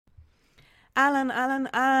אהלן, אהלן,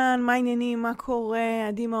 אהלן, מה העניינים, מה קורה?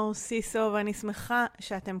 עדי מאור סיסו, ואני שמחה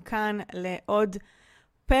שאתם כאן לעוד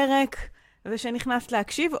פרק, ושנכנס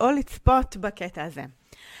להקשיב או לצפות בקטע הזה.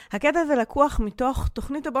 הקטע הזה לקוח מתוך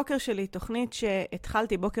תוכנית הבוקר שלי, תוכנית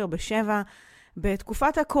שהתחלתי בוקר ב7,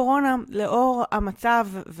 בתקופת הקורונה, לאור המצב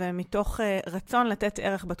ומתוך רצון לתת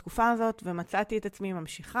ערך בתקופה הזאת, ומצאתי את עצמי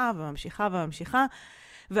ממשיכה וממשיכה וממשיכה,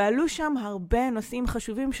 ועלו שם הרבה נושאים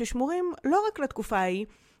חשובים ששמורים לא רק לתקופה ההיא,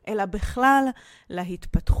 אלא בכלל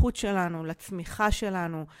להתפתחות שלנו, לצמיחה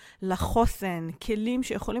שלנו, לחוסן, כלים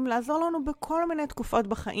שיכולים לעזור לנו בכל מיני תקופות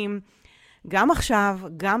בחיים, גם עכשיו,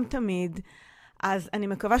 גם תמיד. אז אני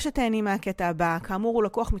מקווה שתהני מהקטע הבא. כאמור, הוא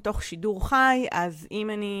לקוח מתוך שידור חי, אז אם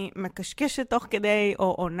אני מקשקשת תוך כדי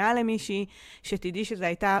או עונה למישהי, שתדעי שזו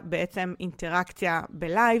הייתה בעצם אינטראקציה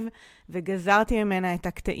בלייב, וגזרתי ממנה את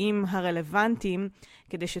הקטעים הרלוונטיים,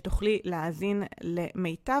 כדי שתוכלי להאזין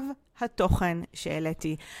למיטב התוכן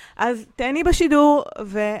שהעליתי. אז תהני בשידור,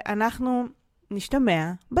 ואנחנו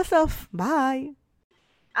נשתמע בסוף. ביי!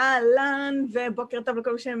 אהלן, ובוקר טוב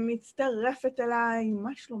לכל מי שמצטרפת אליי. מה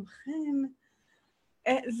שלומכם?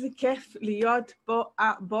 איזה כיף להיות פה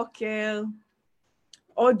הבוקר.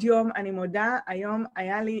 עוד יום, אני מודה, היום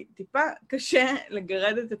היה לי טיפה קשה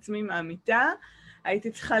לגרד את עצמי מהמיטה.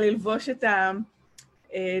 הייתי צריכה ללבוש את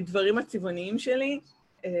הדברים הצבעוניים שלי,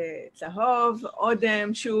 צהוב,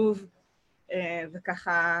 אודם, שוב,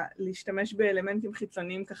 וככה להשתמש באלמנטים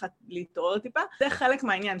חיצוניים, ככה להתעורר טיפה. זה חלק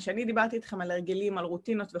מהעניין, שאני דיברתי איתכם על הרגלים, על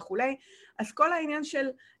רוטינות וכולי, אז כל העניין של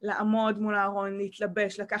לעמוד מול הארון,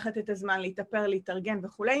 להתלבש, לקחת את הזמן, להתאפר, להתארגן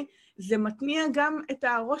וכולי, זה מתניע גם את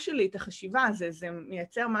הראש שלי, את החשיבה, זה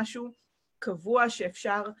מייצר משהו קבוע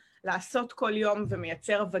שאפשר לעשות כל יום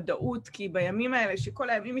ומייצר ודאות, כי בימים האלה שכל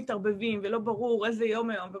הימים מתערבבים ולא ברור איזה יום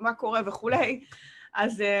היום ומה קורה וכולי,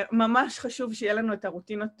 אז ממש חשוב שיהיה לנו את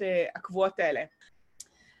הרוטינות הקבועות האלה.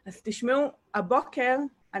 אז תשמעו, הבוקר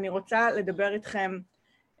אני רוצה לדבר איתכם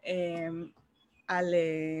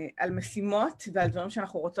על משימות ועל דברים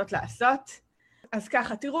שאנחנו רוצות לעשות. אז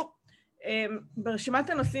ככה, תראו, ברשימת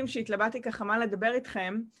הנושאים שהתלבטתי ככה מה לדבר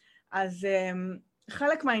איתכם, אז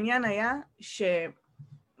חלק מהעניין היה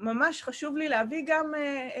שממש חשוב לי להביא גם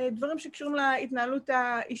דברים שקשורים להתנהלות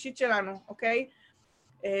האישית שלנו, אוקיי?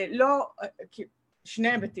 לא, שני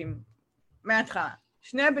היבטים, מההתחלה.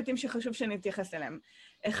 שני היבטים שחשוב שנתייחס אליהם.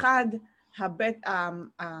 אחד,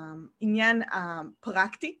 העניין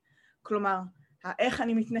הפרקטי, כלומר, איך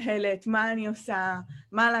אני מתנהלת, מה אני עושה,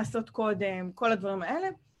 מה לעשות קודם, כל הדברים האלה.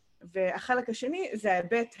 והחלק השני זה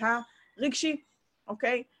ההיבט הרגשי,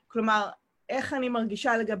 אוקיי? כלומר, איך אני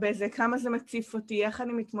מרגישה לגבי זה, כמה זה מציף אותי, איך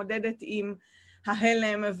אני מתמודדת עם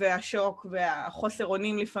ההלם והשוק והחוסר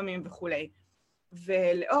אונים לפעמים וכולי.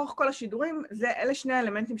 ולאורך כל השידורים, אלה שני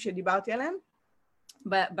האלמנטים שדיברתי עליהם.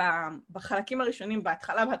 בחלקים הראשונים,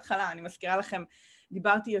 בהתחלה, אני מזכירה לכם,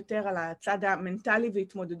 דיברתי יותר על הצד המנטלי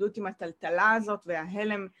והתמודדות עם הטלטלה הזאת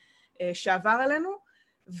וההלם שעבר עלינו,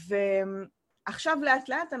 ועכשיו לאט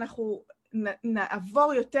לאט אנחנו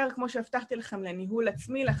נעבור יותר, כמו שהבטחתי לכם, לניהול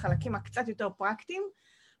עצמי, לחלקים הקצת יותר פרקטיים,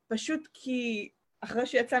 פשוט כי אחרי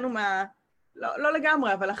שיצאנו לא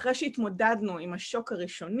לגמרי, אבל אחרי שהתמודדנו עם השוק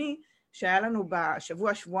הראשוני, שהיה לנו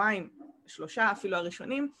בשבוע, שבועיים, 3 אפילו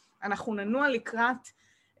הראשונים, אנחנו ננוע לקראת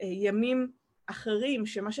ימים אחרים,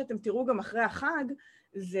 שמה שאתם תראו גם אחרי החג,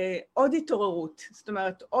 זה עוד התעוררות. זאת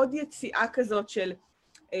אומרת, עוד יציאה כזאת של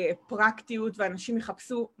פרקטיות, ואנשים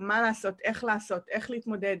יחפשו מה לעשות, איך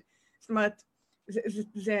להתמודד. זאת אומרת,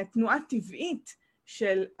 זה תנועה טבעית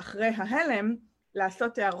של אחרי ההלם,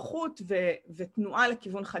 לעשות הערכות ותנועה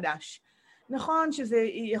לכיוון חדש. נכון שזה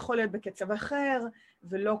יכול להיות בקצב אחר,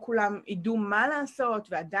 ולא כולם ידעו מה לעשות,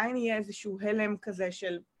 ועדיין יהיה איזשהו הלם כזה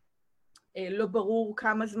של לא ברור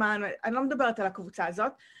כמה זמן. אני לא מדברת על הקבוצה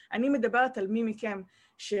הזאת, אני מדברת על מי מכם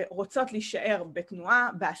שרוצות להישאר בתנועה,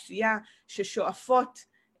 בעשייה, ששואפות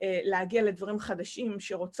להגיע לדברים חדשים,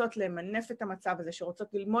 שרוצות למנף את המצב הזה,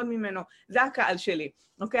 שרוצות ללמוד ממנו. זה הקהל שלי,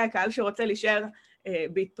 אוקיי? הקהל שרוצה להישאר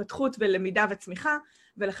בהתפתחות ולמידה וצמיחה,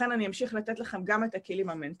 ולכן אני אמשיך לתת לכם גם את הכלים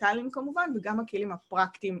המנטליים כמובן, וגם הכלים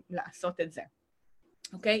הפרקטיים לעשות את זה.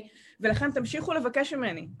 אוקיי? ולכן תמשיכו לבקש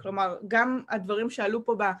ממני. כלומר, גם הדברים שעלו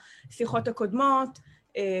פה בשיחות הקודמות,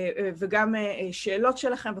 וגם שאלות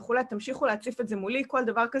שלכם וכו', תמשיכו להציף את זה מולי. כל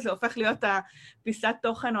דבר כזה הופך להיות הפיסת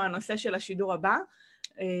תוכן או הנושא של השידור הבא.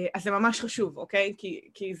 אז זה ממש חשוב, אוקיי?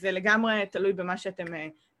 כי זה לגמרי תלוי במה שאתם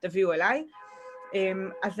תביאו אליי.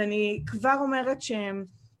 אז אני כבר אומרת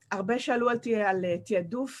שהרבה שאלו על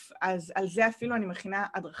תיעדוף, אז על זה אפילו אני מכינה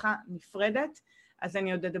הדרכה נפרדת, אז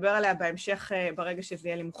אני עוד אדבר עליה בהמשך ברגע שזה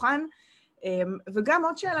יהיה לי מוכן. וגם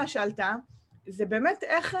עוד שאלה שאלת, זה באמת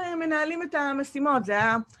איך מנהלים את המשימות. זה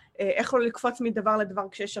היה איך לא לקפוץ מדבר לדבר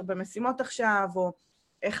כשיש הרבה משימות עכשיו, או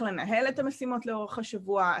איך לנהל את המשימות לאורך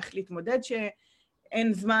השבוע, איך להתמודד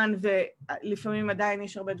שאין זמן ולפעמים עדיין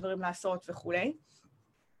יש הרבה דברים לעשות וכו'.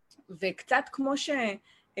 וקצת כמו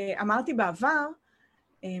שאמרתי בעבר,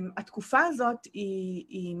 התקופה הזאת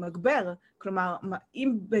היא מגבר. כלומר,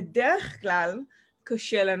 אם בדרך כלל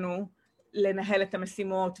קשה לנו לנהל את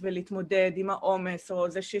המשימות ולהתמודד עם העומס, או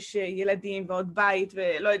זה שיש ילדים ועוד בית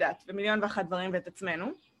ולא יודעת, ומיליון ואחת דברים ואת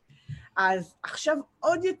עצמנו, אז עכשיו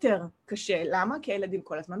עוד יותר קשה. למה? כי הילדים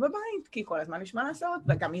כל הזמן בבית, כי כל הזמן יש מה לעשות,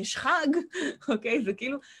 וגם יש חג, אוקיי? זה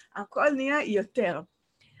כאילו, הכל נהיה יותר.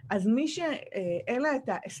 אז מי שאין לה את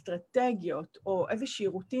האסטרטגיות או איזושהי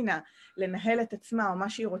רוטינה לנהל את עצמה או מה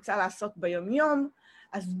שהיא רוצה לעשות ביום-יום,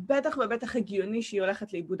 אז בטח ובטח הגיוני שהיא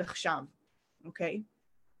הולכת לאיבוד עכשיו, אוקיי?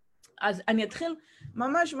 אז אני אתחיל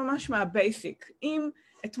ממש ממש מהבייסיק. אם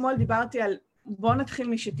אתמול דיברתי על בוא נתחיל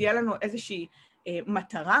משתהיה לנו איזושהי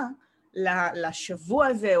מטרה לשבוע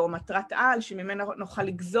הזה, או מטרת על, שממנה נוכל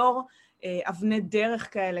לגזור אבני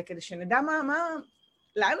דרך כאלה, כדי שנדע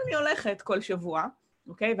לאן אני הולכת כל שבוע,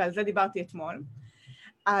 אוקיי? ועל זה דיברתי אתמול.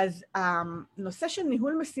 אז הנושא של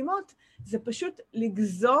ניהול משימות זה פשוט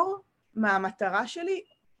לגזור מהמטרה שלי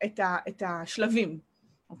את השלבים,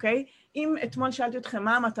 אוקיי? אם אתמול שאלתי אתכם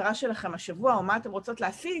מה המטרה שלכם השבוע, או מה אתם רוצות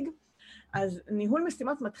להשיג, אז ניהול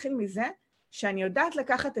משימות מתחיל מזה שאני יודעת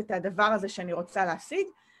לקחת את הדבר הזה שאני רוצה להשיג,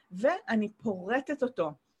 ואני פורטת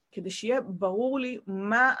אותו, כדי שיהיה ברור לי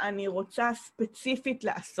מה אני רוצה ספציפית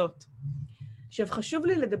לעשות. עכשיו, חשוב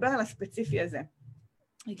לי לדבר על הספציפי הזה,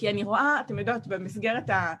 כי אני רואה, אתם יודעות, במסגרת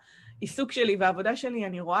העיסוק שלי והעבודה שלי,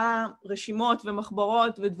 אני רואה רשימות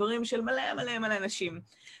ומחברות ודברים של מלא מלא מלא אנשים.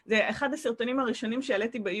 זה אחד הסרטונים הראשונים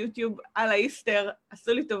שהעליתי ביוטיוב על האיסטר,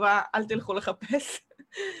 עשו לי טובה, אל תלכו לחפש,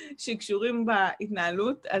 שקשורים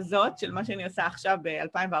בהתנהלות הזאת של מה שאני עושה עכשיו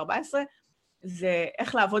ב-2014, זה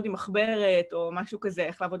איך לעבוד עם מחברת או משהו כזה,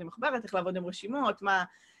 איך לעבוד עם מחברת, איך לעבוד עם רשימות,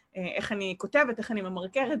 איך אני כותבת, איך אני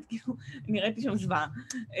ממרקרת, כאילו, נראיתי שם זוועה.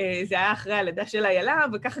 זה היה אחרי הלידה של הילדה,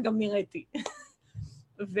 וככה גם נראיתי.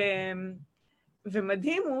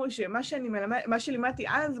 ומדהים הוא שמה שלימדתי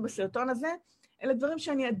אז בסרטון הזה, אלה דברים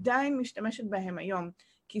שאני עדיין משתמשת בהם היום,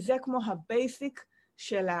 כי זה כמו הבייסיק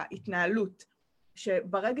של ההתנהלות,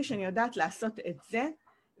 שברגע שאני יודעת לעשות את זה,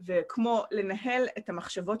 וכמו לנהל את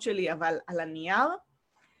המחשבות שלי, אבל על הנייר,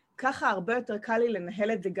 ככה הרבה יותר קל לי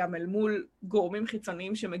לנהל את זה גם אל מול גורמים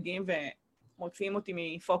חיצוניים שמגיעים ומוציאים אותי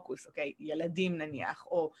מפוקוס, אוקיי? ילדים נניח,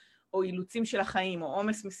 או אילוצים של החיים, או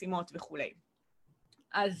עומס משימות וכו'.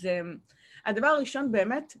 אז הדבר הראשון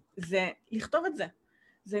באמת זה לכתוב את זה.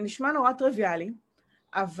 זה נשמע נורא טריוויאלי,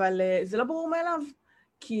 אבל זה לא ברור מאליו,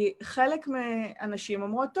 כי חלק מהאנשים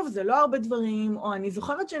אומרות, טוב, זה לא הרבה דברים, או אני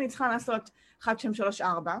זוכרת שאני צריכה לעשות 1, 2, 3,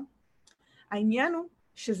 4. העניין הוא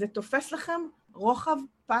שזה תופס לכם רוחב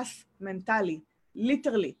פס מנטלי,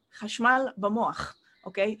 ליטרלי, חשמל במוח,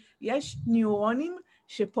 אוקיי? יש ניורונים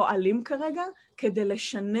שפועלים כרגע כדי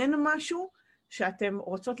לשנן משהו שאתם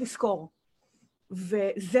רוצות לזכור.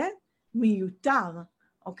 וזה מיותר,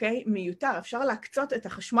 אוקיי? מיותר. אפשר להקצות את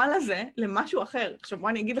החשמל הזה למשהו אחר. עכשיו בוא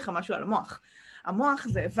אני אגיד לך משהו על המוח. המוח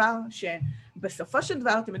זה איבר שבסופו של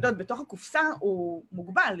דבר, אתם יודעות, בתוך הקופסה הוא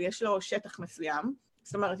מוגבל, יש לו שטח מסוים,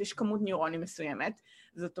 זאת אומרת, יש כמות ניורונים מסוימת,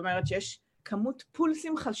 זאת אומרת שיש כמות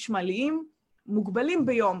פולסים חשמליים מוגבלים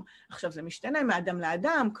ביום. עכשיו, זה משתנה מאדם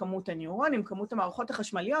לאדם, כמות הניורונים, כמות המערכות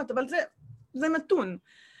החשמליות, אבל זה נתון.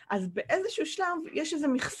 אז באיזשהו שלב יש איזו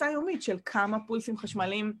מכסה יומית של כמה פולסים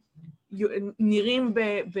חשמליים נראים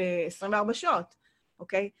ב-24 שעות,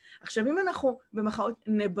 אוקיי? עכשיו, אם אנחנו במחאות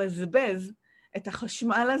נבזבז את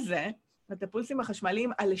החשמל הזה, את הפולסים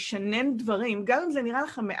החשמליים, על לשנן דברים, גם אם זה נראה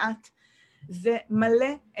לך מעט, זה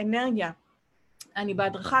מלא אנרגיה. אני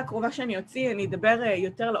בהדרכה הקרובה שאני אוציא, אני אדבר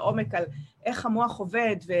יותר לעומק על איך המוח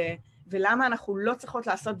עובד ולמה אנחנו לא צריכות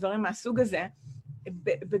לעשות דברים מהסוג הזה.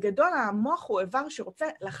 בגדול, המוח הוא איבר שרוצה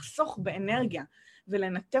לחסוך באנרגיה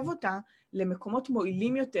ולנתב אותה למקומות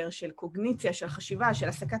מועילים יותר של קוגניציה, של חשיבה, של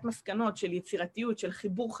הסקת מסקנות, של יצירתיות, של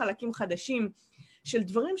חיבור חלקים חדשים, של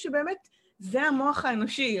דברים שבאמת זה המוח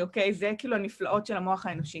האנושי, אוקיי? זה כאילו הנפלאות של המוח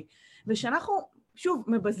האנושי. ושאנחנו, שוב,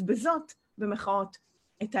 מבזבזות במחאות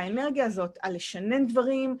את האנרגיה הזאת על לשנן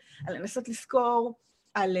דברים, על לנסות לזכור,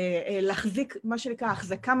 על להחזיק מה שנקרא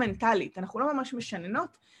החזקה מנטלית. אנחנו לא ממש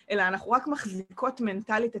משננות, אלא אנחנו רק מחזיקות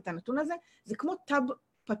מנטלית את הנתון הזה. זה כמו טאב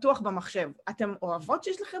פתוח במחשב. אתם אוהבות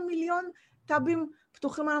שיש לכם מיליון טאבים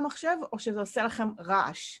פתוחים על המחשב, או שזה עושה לכם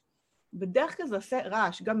רעש? בדרך כלל זה עושה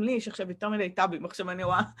רעש. גם לי יש עכשיו יותר מדי טאבים, עכשיו אני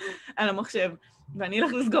רואה על המחשב, ואני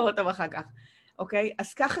אלך לסגור אותם אחר כך. אוקיי?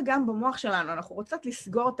 אז ככה גם במוח שלנו, אנחנו רוצות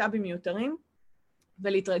לסגור טאבים מיותרים,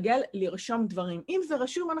 ולהתרגל לרשום דברים. אם זה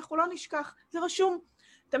רשום, אנחנו לא נשכח, זה רשום.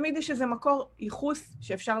 תמיד יש איזה מקור ייחוס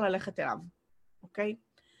שאפשר ללכת אליו, אוקיי?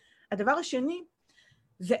 הדבר השני,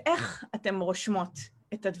 זה איך אתם רושמות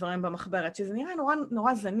את הדברים במחברת, שזה נראה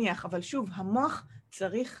נורא זניח, אבל שוב, המוח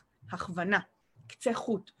צריך הכוונה, קצה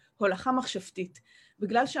חוט, הולכה מחשבתית.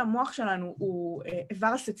 בגלל שהמוח שלנו הוא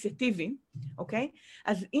איבר אסוציאטיבי, אוקיי?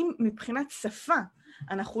 אז אם מבחינת שפה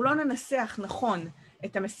אנחנו לא ננסח נכון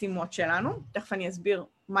את המשימות שלנו, תכף אני אסביר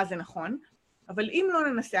מה זה נכון, אבל אם לא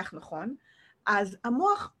ננסח נכון, אז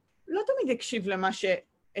המוח לא תמיד יקשיב למה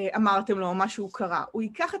שאמרתם לו או מה שהוא קרא. הוא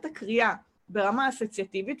ייקח את הקריאה ברמה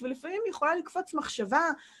אסוציאטיבית, ולפעמים יכולה לקפוץ מחשבה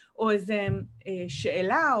או איזו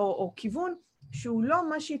שאלה או כיוון, שהוא לא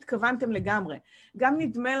מה שהתכוונתם לגמרי. גם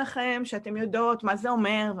נדמה לכם שאתם יודעות מה זה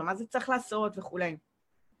אומר ומה זה צריך לעשות וכו'.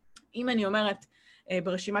 אם אני אומרת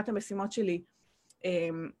ברשימת המשימות שלי,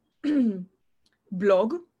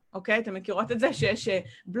 בלוג, אוקיי? אתם מכירות את זה שיש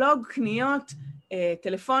בלוג, קניות,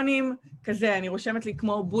 טלפונים, כזה, אני רושמת לי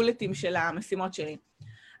כמו בולטים של המשימות שלי.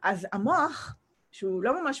 אז המוח, שהוא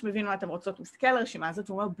לא ממש מבין מה אתם רוצות, מסתכל על הרשימה הזאת,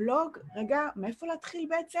 הוא אומר, בלוג, רגע, מאיפה להתחיל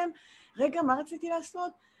בעצם? רגע, מה רציתי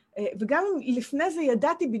לעשות? וגם לפני זה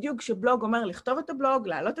ידעתי בדיוק שבלוג אומר לכתוב את הבלוג,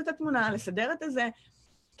 להעלות את התמונה, לסדר את זה,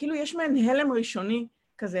 כאילו יש מעין הלם ראשוני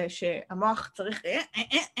כזה שהמוח צריך,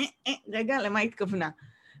 רגע, למה התכוונה?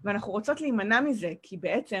 ואנחנו רוצות להימנע מזה, כי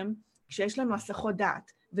בעצם כשיש לנו הסחות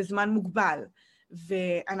דעת וזמן מוגבל,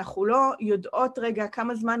 ואנחנו לא יודעות רגע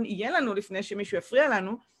כמה זמן יהיה לנו לפני שמישהו יפריע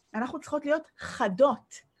לנו, אנחנו צריכות להיות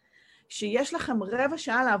חדות. שיש לכם רבע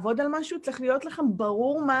שעה לעבוד על משהו, צריך להיות לכם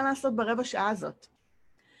ברור מה לעשות ברבע שעה הזאת.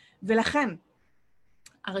 ולכן,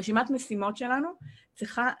 הרשימת משימות שלנו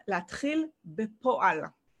צריכה להתחיל בפועל,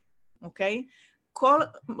 אוקיי? כל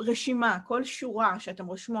רשימה, כל שורה שאתם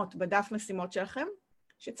רושמות בדף משימות שלכם,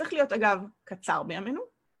 שצריך להיות אגב קצר בימינו,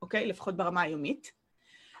 אוקיי? לפחות ברמה היומית.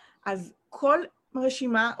 אז כל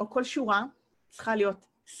רשימה או כל שורה צריכה להיות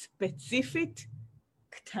ספציפית,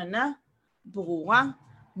 קטנה, ברורה,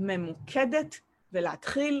 ממוקדת,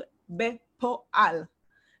 ולהתחיל בפועל.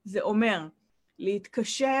 זה אומר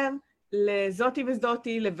להתקשר לזאתי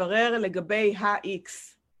וזאתי, לברר לגבי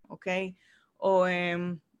ה-X, אוקיי? או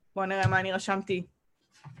בואו נראה מה אני רשמתי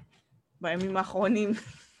בימים האחרונים.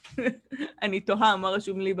 אני תוהה מה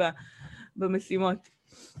רשום לי במשימות.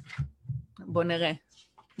 בואו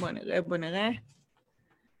נראה.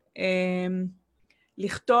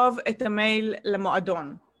 לכתוב את המייל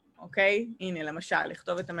למועדון, אוקיי? הנה, למשל,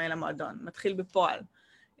 לכתוב את המייל למועדון. מתחיל בפועל.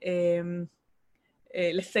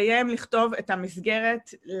 לסיים לכתוב את המסגרת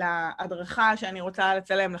להדרכה שאני רוצה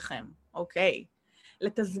לצלם לכם, אוקיי?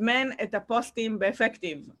 לתזמן את הפוסטים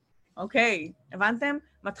באפקטיב, אוקיי? הבנתם?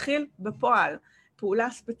 מתחיל בפועל. פעולה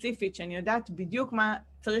ספציפית שאני יודעת בדיוק מה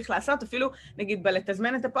צריך לעשות, אפילו נגיד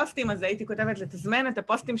בלתזמן את הפוסטים, אז הייתי כותבת לתזמן את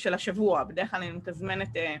הפוסטים של השבוע, בדרך כלל אני מתזמנת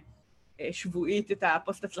שבועית את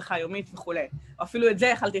הפוסט הצלחה היומית וכו'. או אפילו את זה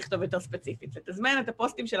יכלתי לכתוב יותר ספציפית, לתזמן את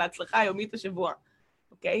הפוסטים של ההצלחה היומית השבוע,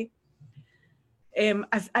 אוקיי?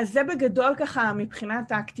 אז זה בגדול ככה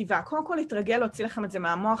מבחינת הכתיבה. קודם כל להתרגל להוציא לכם את זה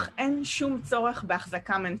מהמוח, אין שום צורך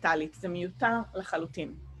בהחזקה מנטלית, זה מיותר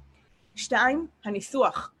לחלוטין. 2,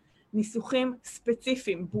 הניסוח. ניסוחים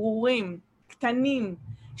ספציפיים, ברורים, קטנים,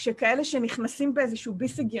 שכאלה שנכנסים באיזשהו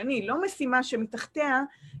ביס הגיוני, לא משימה שמתחתיה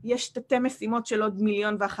יש תתי משימות של עוד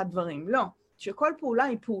 1,000,001 דברים, לא. שכל פעולה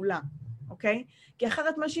היא פעולה, אוקיי? כי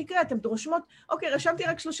אחרת מה שיקרה, אתם דורשמות, אוקיי, רשמתי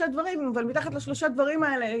רק 3 דברים, אבל מתחת ל3 דברים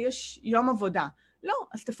האלה יש יום עבודה. לא,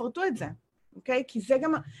 אז תפרטו את זה, אוקיי? כי זה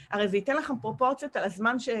גם, הרי זה ייתן לכם פרופורציות על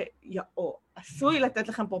הזמן או עשוי לתת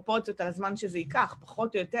לכם פרופורציות על הזמן שזה ייקח,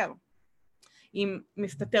 פחות או יותר. אם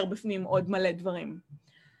מסתתר בפנים עוד מלא דברים.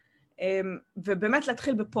 ובאמת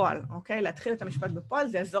להתחיל בפועל, אוקיי? להתחיל את המשפט בפועל,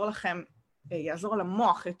 זה יעזור לכם, יעזור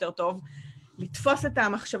למוח יותר טוב, לתפוס את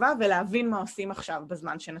המחשבה ולהבין מה עושים עכשיו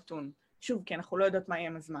בזמן שנתון. שוב, כי אנחנו לא יודעות מה יהיה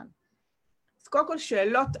עם הזמן. אז קודם כל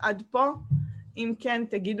שאלות עד פה, אם כן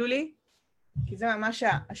תגידו לי, כי זה ממש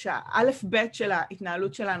האלף בית של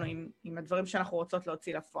ההתנהלות שלנו עם הדברים שאנחנו רוצות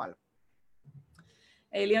להוציא לפועל.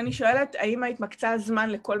 ליוני שואלת, האם היית מקצה זמן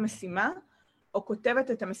לכל משימה, או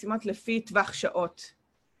כותבת את המשימות לפי טווח שעות?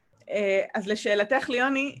 אז לשאלתך,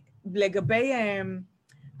 ליוני, לגבי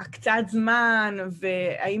הקצת זמן,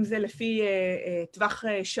 והאם זה לפי טווח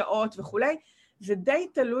שעות וכולי, זה די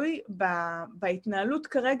תלוי בהתנהלות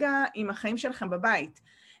כרגע עם החיים שלכם בבית.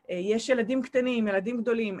 יש ילדים קטנים, ילדים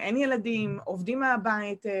גדולים, אין ילדים, עובדים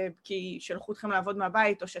מהבית, כי שלחו אתכם לעבוד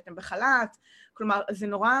מהבית, או שאתם בחל"ת. כלומר, זה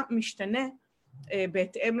נורא משתנה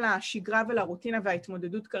בהתאם לשגרה ולרוטינה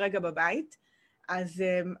וההתמודדות כרגע בבית. אז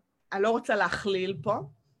אני לא רוצה להכליל פה.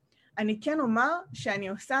 אני כן אומר שאני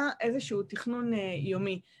עושה איזשהו תכנון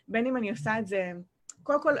יומי, בין אם אני עושה את זה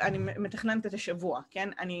קודם כל אני מתכננת את השבוע, כן?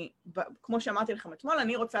 כמו שאמרתי לכם אתמול,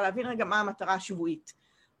 אני רוצה להבין רגע מה המטרה השבועית.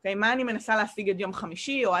 אוקיי? מה אני מנסה להשיג את יום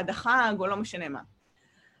חמישי, או עד החג, או לא משנה מה.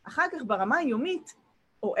 אחר כך ברמה היומית,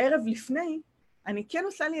 או ערב לפני, אני כן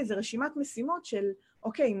עושה לי איזו רשימת משימות של,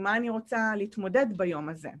 אוקיי, מה אני רוצה להתמודד ביום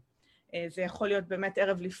הזה? זה יכול להיות באמת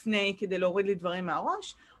ערב לפני כדי להוריד לי דברים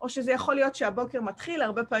מהראש, או שזה יכול להיות שהבוקר מתחיל,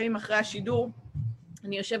 הרבה פעמים אחרי השידור,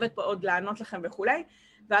 אני יושבת פה עוד לענות לכם וכולי,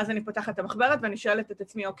 ואז אני פותחת את המחברת ואני שואלת את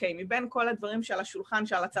עצמי, אוקיי, מבין כל הדברים שעל השולחן,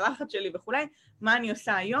 שעל הצלחת שלי וכולי, מה אני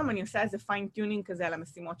עושה היום? אני עושה איזה פיין-טיונינג כזה על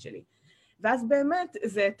המשימות שלי. ואז באמת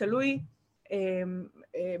זה תלוי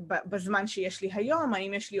בזמן שיש לי היום,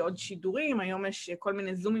 האם יש לי עוד שידורים, היום יש כל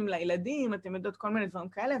מיני זומים לילדים, אתם יודעות כל מיני דברים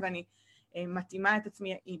כאלה, ואני מתאימה את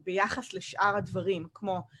עצמי ביחס לשאר הדברים,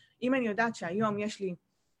 כמו אם אני יודעת שהיום יש לי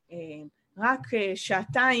רק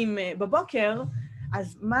שעתיים בבוקר,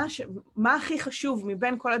 אז מה הכי חשוב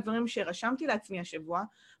מבין כל הדברים שרשמתי לעצמי השבוע,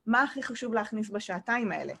 מה הכי חשוב להכניס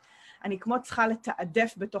בשעתיים האלה? אני כמו צריכה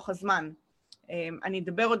לתעדף בתוך הזמן. אני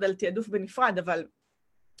אדבר עוד על תעדוף בנפרד, אבל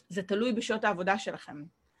זה תלוי בשעות העבודה שלכם.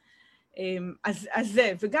 אז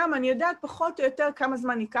זה, וגם אני יודעת פחות או יותר כמה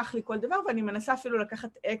זמן ייקח לי כל דבר, ואני מנסה אפילו לקחת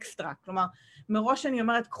אקסטרה. כלומר, מראש אני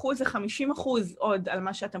אומרת, קחו איזה 50% עוד על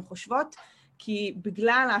מה שאתם חושבות, כי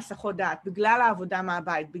בגלל ההסחות דעת, בגלל העבודה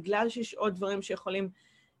מהבית, בגלל שיש עוד דברים שיכולים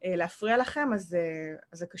להפריע לכם, אז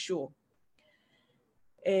זה קשור.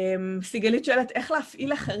 סיגלית שואלת, איך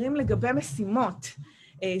להפעיל אחרים לגבי משימות?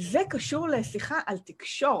 זה קשור לשיחה על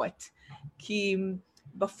תקשורת, כי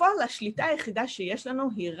בפועל השליטה היחידה שיש לנו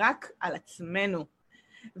היא רק על עצמנו,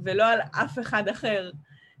 ולא על אף אחד אחר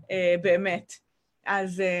באמת.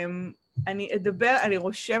 אז אני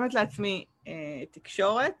רושמת לעצמי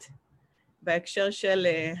תקשורת, בהקשר של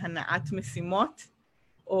הנעת משימות,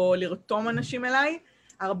 או לרתום אנשים אליי,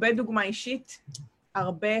 הרבה דוגמה אישית,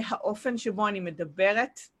 הרבה האופן שבו אני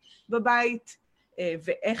מדברת בבית,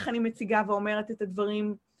 ואיך אני מציגה ואומרת את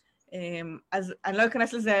הדברים. אז אני לא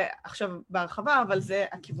אכנס לזה עכשיו בהרחבה, אבל זה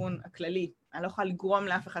הכיוון הכללי. אני לא יכולה לגרום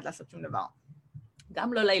לאף אחד לעשות שום דבר.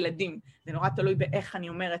 גם לא לילדים. זה נורא תלוי באיך אני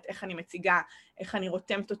אומרת, איך אני מציגה, איך אני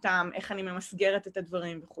רותמת אותם, איך אני ממסגרת את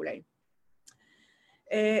הדברים וכו'.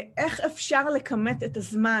 איך אפשר לכמת את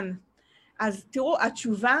הזמן? אז תראו,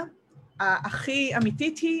 התשובה הכי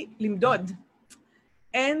אמיתית היא למדוד.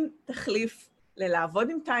 אין תחליף ללעבוד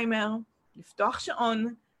עם טיימר, לפתוח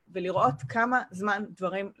שעון ולראות כמה זמן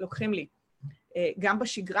דברים לוקחים לי. גם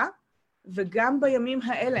בשגרה וגם בימים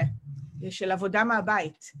האלה של עבודה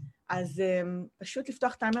מהבית. אז פשוט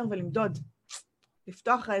לפתוח טיימר ולמדוד.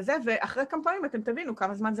 לפתוח זה, ואחרי כמה פעמים אתם תבינו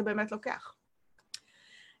כמה זמן זה באמת לוקח.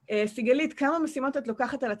 סיגלית, כמה משימות את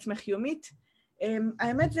לוקחת על עצמך יומית?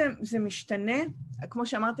 האמת זה משתנה, כמו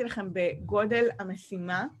שאמרתי לכם, בגודל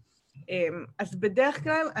המשימה. אז בדרך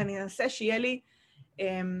כלל אני אנסה שיהיה לי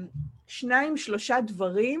 2-3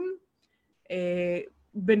 דברים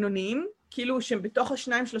בינוניים, כאילו שבתוך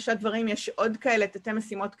 2-3 דברים יש עוד כאלה תתי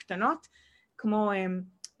משימות קטנות, כמו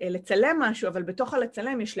לצלם משהו, אבל בתוך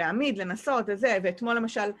הלצלם יש להעמיד, לנסות, ואתמול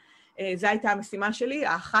למשל, זו הייתה המשימה שלי,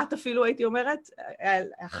 האחת אפילו הייתי אומרת,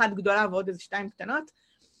 אחת גדולה ועוד איזה 2 קטנות,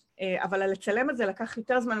 אבל הלצלם הזה לקח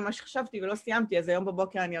יותר זמן ממה שחשבתי ולא סיימתי, אז היום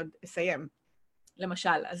בבוקר אני עוד אסיים,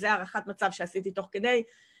 למשל. אז זה הערכת מצב שעשיתי תוך כדי,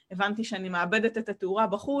 הבנתי שאני מאבדת את התאורה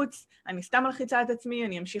בחוץ, אני סתם מלחיצה את עצמי,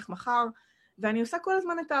 אני אמשיך מחר, ואני עושה כל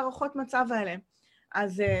הזמן את הערכות מצב האלה.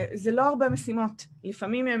 אז זה לא הרבה משימות,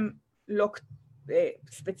 לפעמים הן לא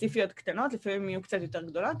ספציפיות קטנות, לפעמים יהיו קצת יותר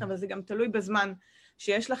גדולות, אבל זה גם תלוי בזמן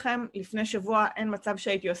שיש לכם. לפני שבוע אין מצב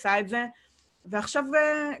שהייתי עושה את זה, ועכשיו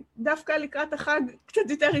דווקא לקראת החג קצת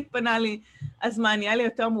יותר התפנה לי הזמן, נהיה לי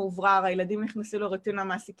יותר מעוברר, הילדים נכנסו לרוטינה,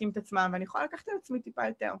 מעסיקים את עצמם, ואני יכולה לקחת על עצמי טיפה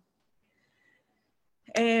יותר.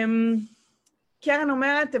 קרן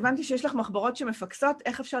אומרת, הבנתי שיש לך מחברות שמפקסות,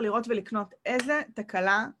 איך אפשר לראות ולקנות? איזה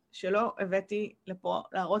תקלה שלא הבאתי לפה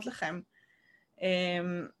להראות לכם.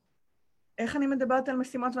 איך אני מדברת על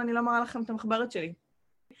משימות ואני לא מראה לכם את המחברת שלי?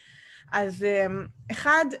 אז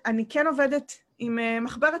אחד, אני כן עובדת עם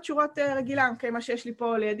מחברת שורות רגילה, אוקיי, מה שיש לי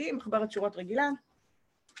פה לידי, מחברת שורות רגילה,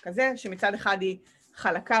 כזה, שמצד אחד היא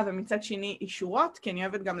חלקה ומצד שני היא שורות, כי אני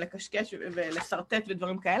אוהבת גם לקשקש ולסרטט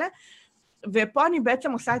ודברים כאלה, ופה אני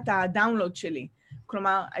בעצם עושה את הדאונלוד שלי.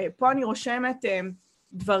 כלומר, פה אני רושמת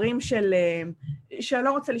דברים שאני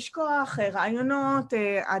לא רוצה לשכוח, רעיונות,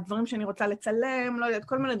 הדברים שאני רוצה לצלם, לא יודעת,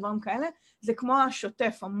 כל מיני דברים כאלה. זה כמו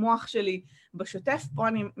השוטף, המוח שלי בשוטף, פה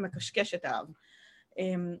אני מקשקשת עליו.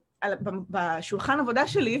 בשולחן עבודה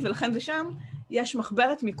שלי, ולכן זה שם, יש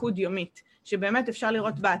מחברת מיקוד יומית, שבאמת אפשר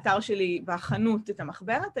לראות באתר שלי, בחנות, את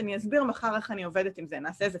המחברת. אני אסביר מחר איך אני עובדת עם זה,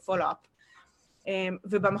 נעשה איזה פולו-אפ.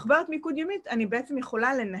 ובמחברת מיקוד יומית, אני בעצם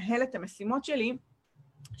יכולה לנהל את המשימות שלי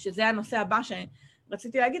שזה הנושא הבא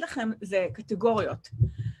שרציתי להגיד לכם, זה קטגוריות.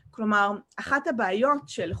 כלומר, אחת הבעיות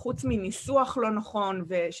של חוץ מניסוח לא נכון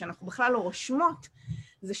ושאנחנו בכלל לא רושמות,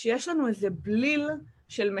 זה שיש לנו איזה בליל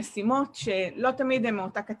של משימות שלא תמיד הן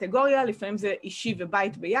מאותה קטגוריה, לפעמים זה אישי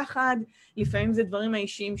ובית ביחד, לפעמים זה דברים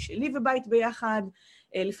האישיים שלי ובית ביחד,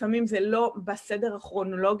 לפעמים זה לא בסדר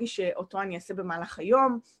הכרונולוגי שאותו אני אעשה במהלך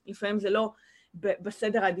היום, לפעמים זה לא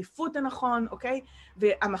בסדר העדיפות הנכון, אוקיי?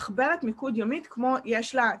 והמחברת מיקוד יומית, כמו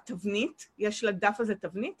יש לה תבנית, יש לדף הזה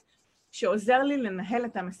תבנית, שעוזר לי לנהל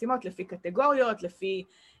את המשימות לפי קטגוריות, לפי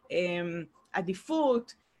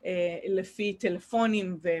עדיפות, לפי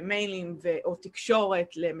טלפונים ומיילים או תקשורת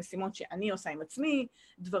למשימות שאני עושה עם עצמי,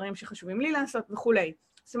 דברים שחשובים לי לעשות וכו'.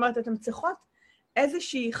 זאת אומרת, אתם צריכות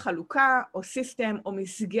איזושהי חלוקה או סיסטם או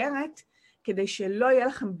מסגרת כדי שלא יהיה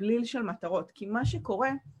לכם בליל של מטרות. כי מה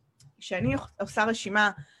שקורה, כשאני עושה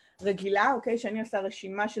רשימה רגילה, אוקיי? שאני עושה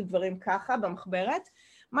רשימה של דברים ככה במחברת,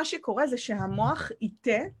 מה שקורה זה שהמוח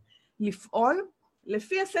ייתה לפעול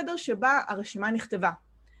לפי הסדר שבה הרשימה נכתבה.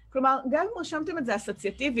 כלומר, גם אם רשמתם את זה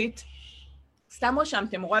אסוציאטיבית, סתם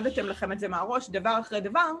רשמתם, הורדתם לכם את זה מהראש, דבר אחרי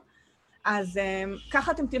דבר, אז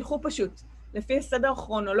ככה אתם תלכו פשוט, לפי הסדר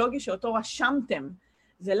הכרונולוגי שאותו רשמתם.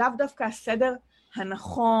 זה לאו דווקא הסדר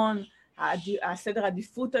הנכון, הסדר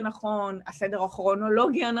העדיפות הנכון, הסדר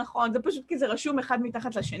הכרונולוגי הנכון, זה פשוט כי זה רשום אחד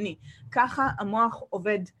מתחת לשני. ככה המוח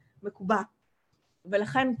עובד מקובע.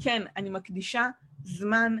 ולכן כן, אני מקדישה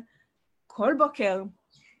זמן כל בוקר,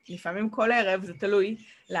 לפעמים כל ערב, זה תלוי,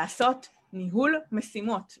 לעשות ניהול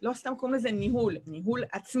משימות. לא סתם קוראים לזה ניהול, ניהול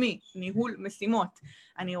עצמי, ניהול משימות.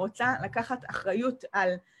 אני רוצה לקחת אחריות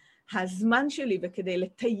על הזמן שלי, וכדי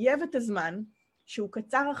לטייב את הזמן, שהוא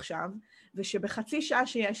קצר עכשיו, ושבחצי שעה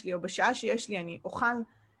שיש לי, או בשעה שיש לי, אני אוכל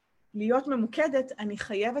להיות ממוקדת, אני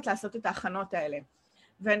חייבת לעשות את ההכנות האלה.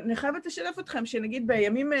 ואני חייבת לשלף אתכם שנגיד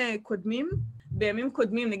בימים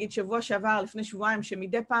קודמים, נגיד שבוע שעבר, לפני שבועיים,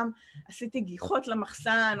 שמדי פעם עשיתי גיחות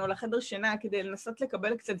למחסן או לחדר שינה כדי לנסות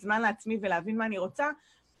לקבל קצת זמן לעצמי ולהבין מה אני רוצה,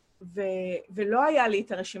 ולא היה לי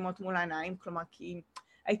את הרשימות מול העיניים, כלומר, כי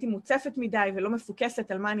הייתי מוצפת מדי ולא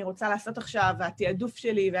מפוקסת על מה אני רוצה לעשות עכשיו, והתיעדוף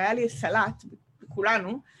שלי, והיה לי סלט,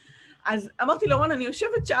 בכולנו, אז אמרתי לו, רון, אני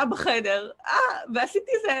יושבת שעה בחדר,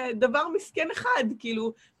 ועשיתי איזה דבר מסכן אחד,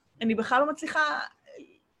 כאילו, אני בכלל לא מצליחה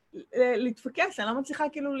להתפקס, אני לא מצליחה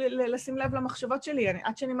כאילו לשים לב למחשבות שלי,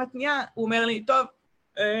 עד שאני מתניעה, הוא אומר לי, טוב,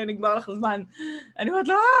 נגמר לך זמן. אני אומרת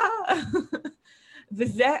לו,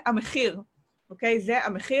 וזה המחיר, אוקיי? זה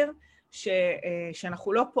המחיר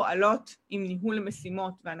שאנחנו לא פועלות עם ניהול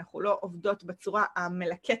משימות, ואנחנו לא עובדות בצורה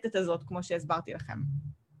המלקטת הזאת, כמו שהסברתי לכם.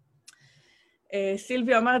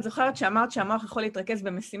 סילביה אומרת, זוכרת שאמרת שהמוח יכול להתרכז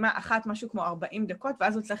במשימה אחת, משהו כמו 40 דקות,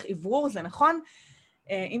 ואז הוא צריך עברור, זה נכון?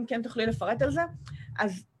 אם כן תוכלי לפרט על זה.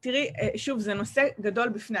 אז תראי, שוב, זה נושא גדול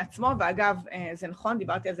בפני עצמו, ואגב, זה נכון,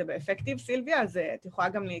 דיברתי על זה באפקטיב, סילביה, אז את יכולה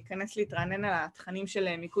גם להיכנס להתרענן על התכנים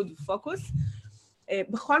של מיקוד ופוקוס.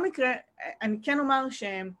 בכל מקרה, אני כן אומר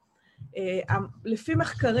שלפי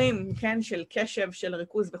מחקרים, כן, של קשב, של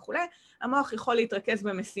ריכוז וכו', המוח יכול להתרכז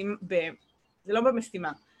במשימה, זה לא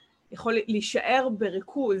במשימה, יכול להישאר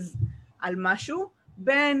בריכוז על משהו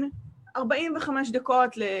בין 45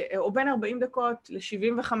 דקות, או בין 40 דקות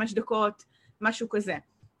ל-75 דקות, משהו כזה.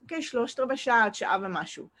 אוקיי, 3/4 שעה עד שעה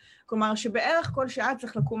ומשהו. כלומר, שבערך כל שעה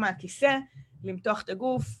צריך לקום מהכיסא, למתוח את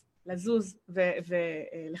הגוף, לזוז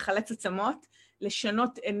ולחלץ עצמות,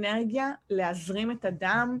 לשנות אנרגיה, להזרים את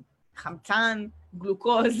הדם, חמצן,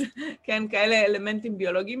 גלוקוז, כן, כאלה אלמנטים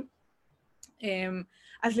ביולוגיים.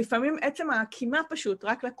 אז לפעמים עצם הקימה פשוט,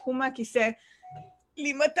 רק לקום מהכיסא,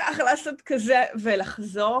 להימתח, לעשות כזה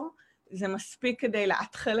ולחזור, זה מספיק כדי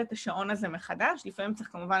להתחיל את השעון הזה מחדש, לפעמים צריך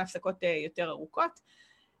כמובן הפסקות יותר ארוכות.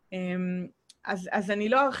 אז אני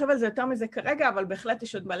לא ארחיב על זה יותר מזה כרגע, אבל בהחלט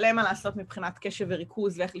יש עוד מלא מה לעשות מבחינת קשב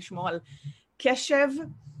וריכוז, ואיך לשמור על קשב.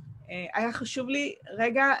 היה חשוב לי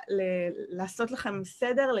רגע לעשות לכם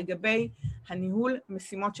סדר לגבי הניהול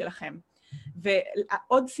משימות שלכם.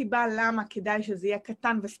 ועוד סיבה למה כדאי שזה יהיה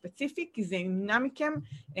קטן וספציפי, כי זה ימנע מכם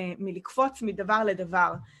מלקפוץ מדבר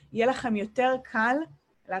לדבר. יהיה לכם יותר קל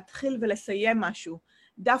להתחיל ולסיים משהו.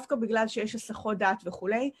 דווקא בגלל שיש הסחות דעת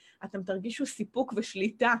וכולי, אתם תרגישו סיפוק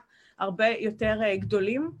ושליטה הרבה יותר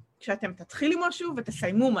גדולים, כשאתם תתחילו משהו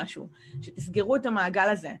ותסיימו משהו, שתסגרו את המעגל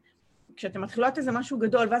הזה. כשאתם מתחילות איזה משהו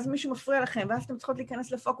גדול, ואז מישהו מפריע לכם, ואז אתם צריכות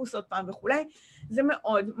להיכנס לפוקוס עוד פעם וכולי, זה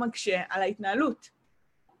מאוד מקשה על ההתנהלות.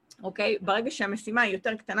 אוקיי? ברגע שהמשימה היא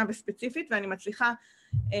יותר קטנה וספציפית, ואני מצליחה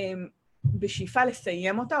בשאיפה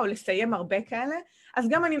לסיים אותה, או לסיים הרבה כאלה, אז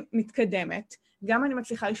גם אני מתקדמת, גם אני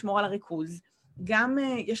מצליחה לשמור על הריכוז, גם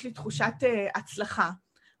יש לי תחושת הצלחה,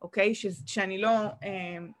 אוקיי? שאני לא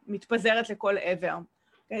מתפזרת לכל עבר.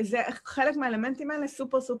 זה חלק מהאלמנטים האלה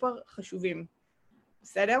סופר סופר חשובים.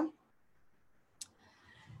 בסדר?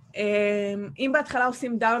 אם בהתחלה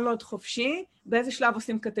עושים דאונלוד חופשי, באיזה שלב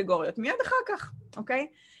עושים קטגוריות? מיד אחר כך, אוקיי?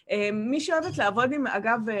 מי שאוהבת לעבוד עם,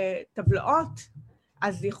 אגב, טבלאות,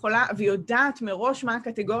 אז היא יכולה, והיא יודעת מראש מה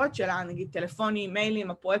הקטגוריות שלה, נגיד טלפונים,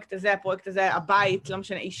 מיילים, הפרויקט הזה, הבית, לא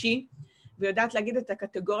משנה, אישי, והיא יודעת להגיד את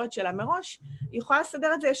הקטגוריות שלה מראש, היא יכולה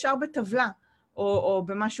לסדר את זה ישר בטבלה, או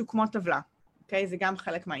במשהו כמו טבלה, אוקיי? זה גם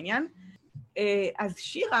חלק מהעניין. אז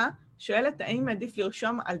שירה שואלת, האם עדיף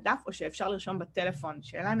לרשום על דף או שאפשר לרשום בטלפון?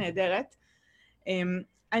 שאלה נהדרת.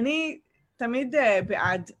 אני תמיד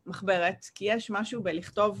בעד מחברת, כי יש משהו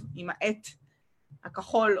בלכתוב עם העט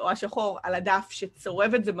הכחול או השחור על הדף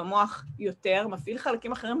שצורב את זה במוח יותר, מפעיל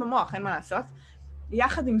חלקים אחרים במוח, אין מה לעשות.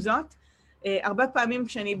 יחד עם זאת, הרבה פעמים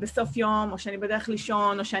כשאני בסוף יום, או שאני בדרך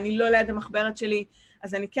לישון, או שאני לא ליד המחברת שלי,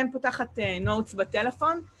 אז אני כן פותחת נוטס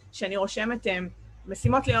בטלפון, שאני רושמת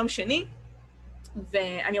משימות ליום שני,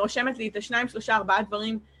 ואני רושמת לי את 2, 3, 4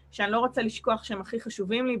 דברים שאני לא רוצה לשכוח שהם הכי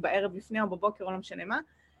חשובים לי, בערב לפני או בבוקר או לא משנה מה,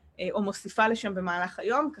 או מוסיפה לשם במהלך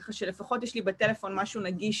היום, ככה שלפחות יש לי בטלפון משהו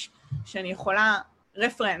נגיש שאני יכולה,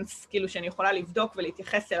 רפרנס, כאילו שאני יכולה לבדוק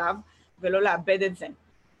ולהתייחס אליו, ולא לאבד את זה.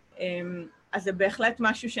 אז זה בהחלט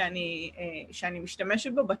משהו שאני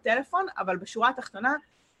משתמשת בו בטלפון, אבל בשורה התחתונה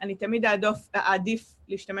אני תמיד אעדיף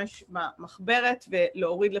להשתמש במחברת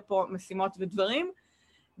ולהוריד לפה משימות ודברים,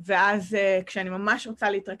 ואז כשאני ממש רוצה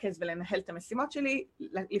להתרכז ולנהל את המשימות שלי,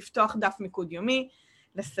 לפתוח דף מיקוד יומי,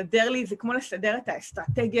 לסדר לי, זה כמו לסדר את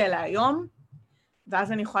האסטרטגיה להיום,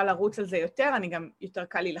 ואז אני יכולה לרוץ על זה יותר, אני גם יותר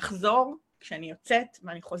קל לי לחזור, כשאני יוצאת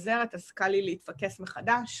ואני חוזרת, אז קל לי להתפקס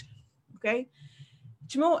מחדש, אוקיי?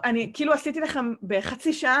 תשמעו, אני כאילו עשיתי לכם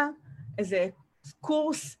בחצי שעה איזה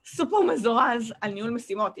קורס סופר מזורז על ניהול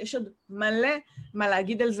משימות, יש עוד מלא מה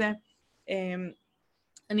להגיד על זה,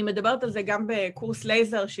 אני מדברת על זה גם בקורס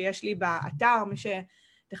לייזר שיש לי באתר, מי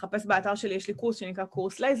שתחפש באתר שלי, יש לי קורס שנקרא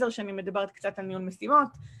קורס לייזר, שאני מדברת קצת על ניהול משימות,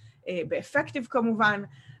 באפקטיב כמובן,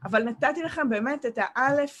 אבל נתתי לכם באמת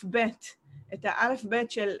את האלף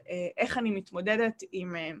בית של איך אני מתמודדת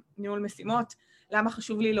עם ניהול משימות, למה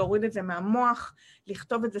חשוב לי להוריד את זה מהמוח,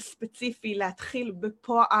 לכתוב את זה ספציפי, להתחיל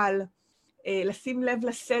בפועל, לשים לב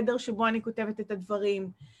לסדר שבו אני כותבת את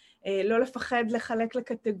הדברים, לא לפחד לחלק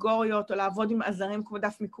לקטגוריות או לעבוד עם עזרים כמו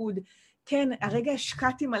דף מיקוד. כן, הרגע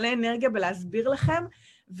השקעתי מלא אנרגיה בלהסביר לכם,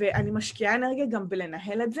 ואני משקיעה אנרגיה גם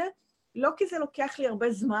בלנהל את זה, לא כי זה לוקח לי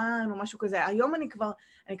הרבה זמן או משהו כזה, היום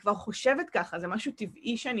אני כבר חושבת ככה, זה משהו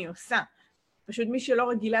טבעי שאני עושה. פשוט מי שלא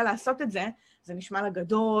רגילה לעשות את זה, זה נשמע לה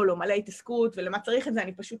גדול או מלא התעסקות, ולמה צריך את זה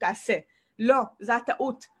אני פשוט אעשה. לא, זה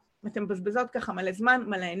הטעות. אתם מבזבזות ככה מלא זמן,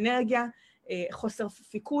 מלא אנרגיה, חוסר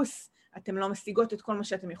פיקוס, אתם לא משיגות את כל מה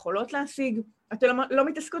שאתם יכולות להשיג, אתם לא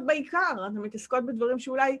מתעסקות בעיקר, אתם מתעסקות בדברים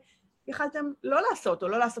שאולי יכלתם לא לעשות, או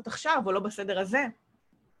לא לעשות עכשיו, או לא בסדר הזה,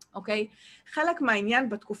 אוקיי? חלק מהעניין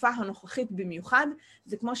בתקופה הנוכחית במיוחד,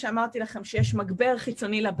 זה כמו שאמרתי לכם שיש מגבר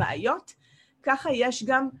חיצוני לבעיות, ככה יש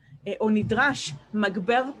גם, או נדרש,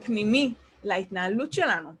 מגבר פנימי להתנהלות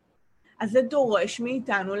שלנו. אז זה דורש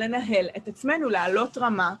מאיתנו לנהל את עצמנו, לעלות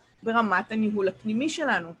רמה ברמת הניהול הפנימי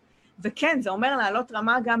שלנו. וכן, זה אומר לעלות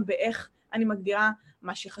רמה גם באיך אני מגדירה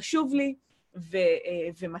מה שחשוב לי,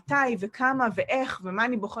 ומתי, וכמה, ואיך, ומה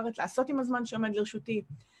אני בוחרת לעשות עם הזמן שעומד לרשותי.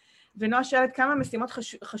 ונועה שואלת כמה משימות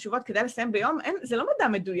חשובות כדי לסיים ביום, זה לא מדע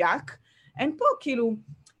מדויק, אין פה כאילו,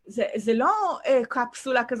 זה לא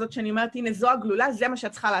קפסולה כזאת שאני אומרת, הנה זו הגלולה, זה מה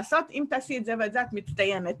שאת צריכה לעשות, אם תעשי את זה ואת זה את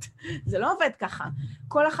מצטיינת. זה לא עובד ככה.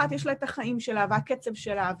 כל אחת יש לה את החיים שלה, והקצב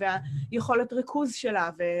שלה, והיכולת ריכוז שלה,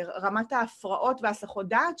 ורמת ההפרעות והסחות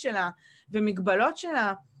דעת שלה, ומגבלות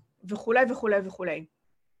שלה, וכו' וכו' וכו'.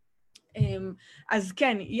 אז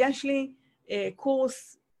כן, יש לי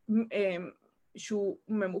קורס שהוא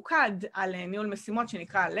ממוקד על ניהול משימות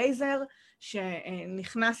שנקרא לייזר,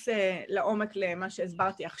 שנכנס לעומק למה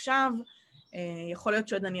שהסברתי עכשיו, יכול להיות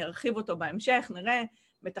שעוד אני ארחיב אותו בהמשך, נראה,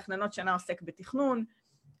 מתכננות שנה עוסק בתכנון,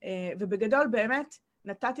 ובגדול באמת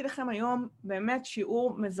נתתי לכם היום באמת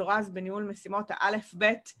שיעור מזורז בניהול משימות האלף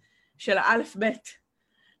בית של האלף בית,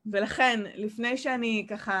 ולכן לפני שאני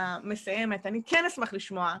ככה מסיימת, אני כן אשמח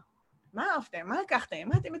לשמוע, מה אהבתם? מה לקחתם?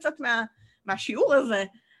 מה אתם יוצאות מהשיעור הזה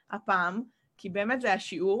הפעם? כי באמת זה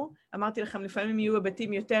השיעור, אמרתי לכם לפעמים יהיו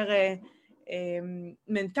היבטים יותר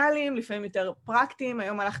מנטליים, לפעמים יותר פרקטיים,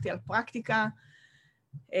 היום הלכתי על פרקטיקה,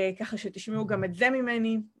 ככה שתשמעו גם את זה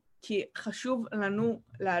ממני, כי חשוב לנו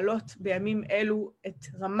להעלות בימים אלו את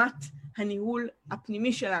רמת הניהול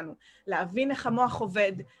הפנימי שלנו, להבין איך המוח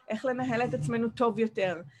עובד, איך לנהל את עצמנו טוב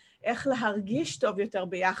יותר, איך להרגיש טוב יותר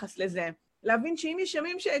ביחס לזה, להבין שאם יש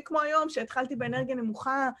ימים כמו היום, שהתחלתי באנרגיה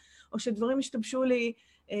נמוכה, או שדברים השתבשו לי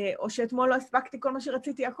או שאתמול לא הספקתי כל מה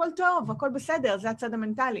שרציתי, הכל טוב, הכל בסדר, זה הצד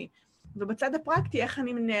המנטלי. ובצד הפרקטי, איך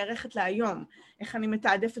אני נערכת להיום, איך אני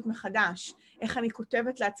מתעדפת מחדש, איך אני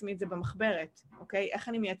כותבת לעצמי את זה במחברת, אוקיי? איך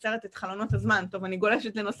אני מייצרת את חלונות הזמן, טוב, אני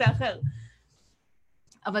גולשת לנושא אחר.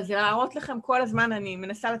 אבל זה להראות לכם כל הזמן, אני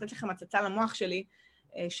מנסה לתת לכם הצצה למוח שלי,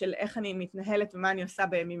 של איך אני מתנהלת ומה אני עושה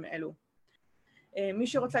בימים אלו. מי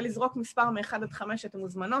שרוצה לזרוק מספר מ-1 עד 5, אתם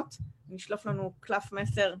מוזמנות, נשלוף לנו קלף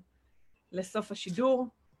מסר לסוף השידור.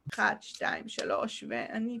 1, 2, 3,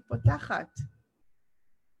 ואני פותחת.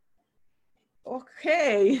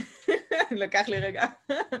 אוקיי, לקח לי רגע.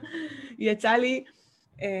 יצא לי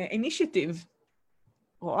אינישיטיב.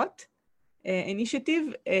 רואות?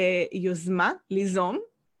 אינישיטיב, יוזמה, ליזום,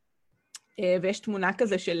 ויש תמונה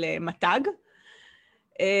כזה של מתג.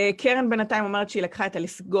 קרן בינתיים אומרת שהיא לקחה את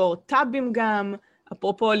הלסגור טאבים גם,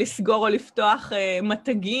 אפרופו לסגור או לפתוח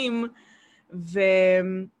מתגים,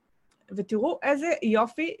 ותראו איזה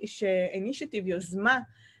יופי שאינישיטיב, יוזמה,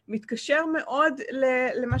 מתקשר מאוד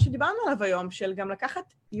למה שדיברנו עליו היום, של גם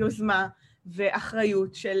לקחת יוזמה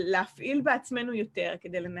ואחריות, של להפעיל בעצמנו יותר,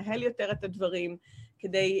 כדי לנהל יותר את הדברים,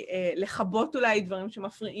 כדי לחבות אולי דברים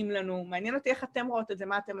שמפריעים לנו. מעניין אותי איך אתם רואות את זה,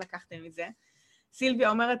 מה אתם לקחתם מזה. סילביה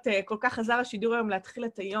אומרת, כל כך עזר השידור היום להתחיל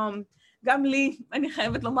את היום. גם לי, אני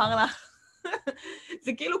חייבת לומר לך.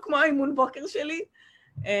 זה כאילו כמו האימון בוקר שלי.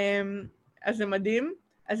 אז זה מדהים.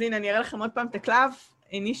 אז הנה, אני אראה לכם עוד פעם את הקלף,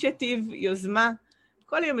 אינישיטיב, יוזמה.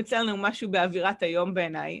 כל יום יצא לנו משהו באווירת היום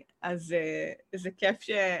בעיניי, אז זה כיף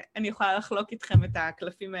שאני יכולה לחלוק איתכם את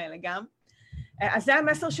הקלפים האלה גם. אז זה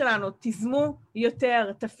המסר שלנו, תזמו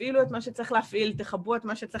יותר, תפעילו את מה שצריך להפעיל, תחבו את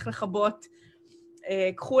מה שצריך לחבות,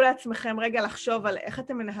 קחו לעצמכם רגע לחשוב על איך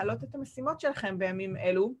אתם מנהלות את המשימות שלכם בימים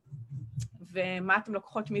אלו, ומה אתם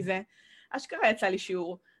לוקחות מזה. אשכרה יצא לי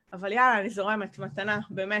שיעור, אבל יאללה, אני זורמת, מתנה,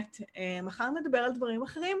 באמת. מחר נדבר על דברים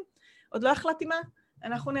אחרים, עוד לא החלטתי מה,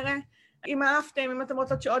 אנחנו נראה. אם אהבתם, אם אתם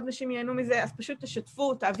רוצות שעוד נשים ייהנו מזה, אז פשוט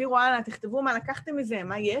תשתפו, תעבירו הלאה, תכתבו מה לקחתם מזה,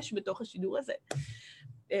 מה יש בתוך השידור הזה.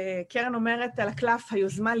 קרן אומרת על הקלף,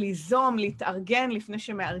 היוזמה ליזום, להתארגן לפני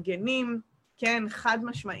שמארגנים. כן, חד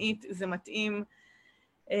משמעית, זה מתאים.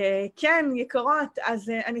 כן, יקרות,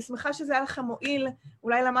 אז אני שמחה שזה היה לכם מועיל,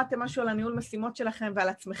 אולי למדתם משהו על הניהול משימות שלכם ועל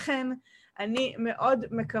עצמכם. אני מאוד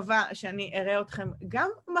מקווה שאני אראה אתכם גם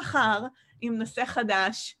מחר עם נושא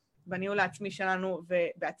חדש בניהול העצמי שלנו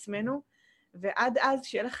ובעצמנו, ועד אז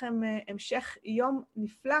שיהיה לכם המשך יום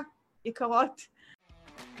נפלא, יקרות.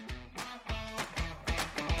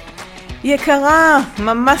 יקרה,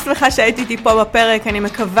 ממש שמחה שהייתי איתי פה בפרק, אני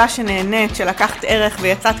מקווה שנהנית, שלקחת ערך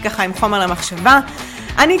ויצאת ככה עם חומר למחשבה.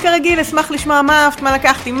 אני כרגיל אשמח לשמוע מה אהבת, מה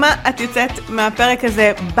לקחתי, מה את יוצאת מהפרק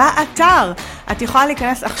הזה באתר. את יכולה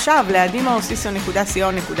להיכנס עכשיו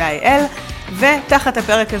ל-adimaosiso.co.il ותחת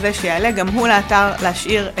הפרק הזה שיעלה גם הוא לאתר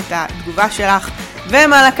להשאיר את התגובה שלך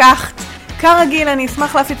ומה לקחת. כרגיל אני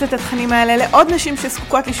אשמח להפיץ את התכנים האלה לעוד נשים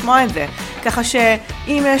שזקוקות לשמוע את זה, ככה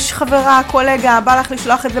שאם יש חברה, קולגה, בא לך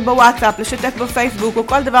לשלוח את זה בוואטסאפ, לשתף בפייסבוק או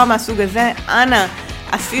כל דבר מהסוג הזה, אנא,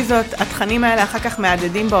 עשי זאת. התכנים האלה אחר כך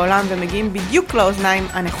מעדדים בעולם ומגיעים בדיוק לאוזניים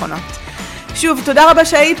הנכונות. שוב, תודה רבה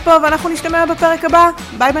שהיית פה ואנחנו נשתמע בפרק הבא.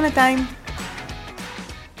 ביי בינתיים.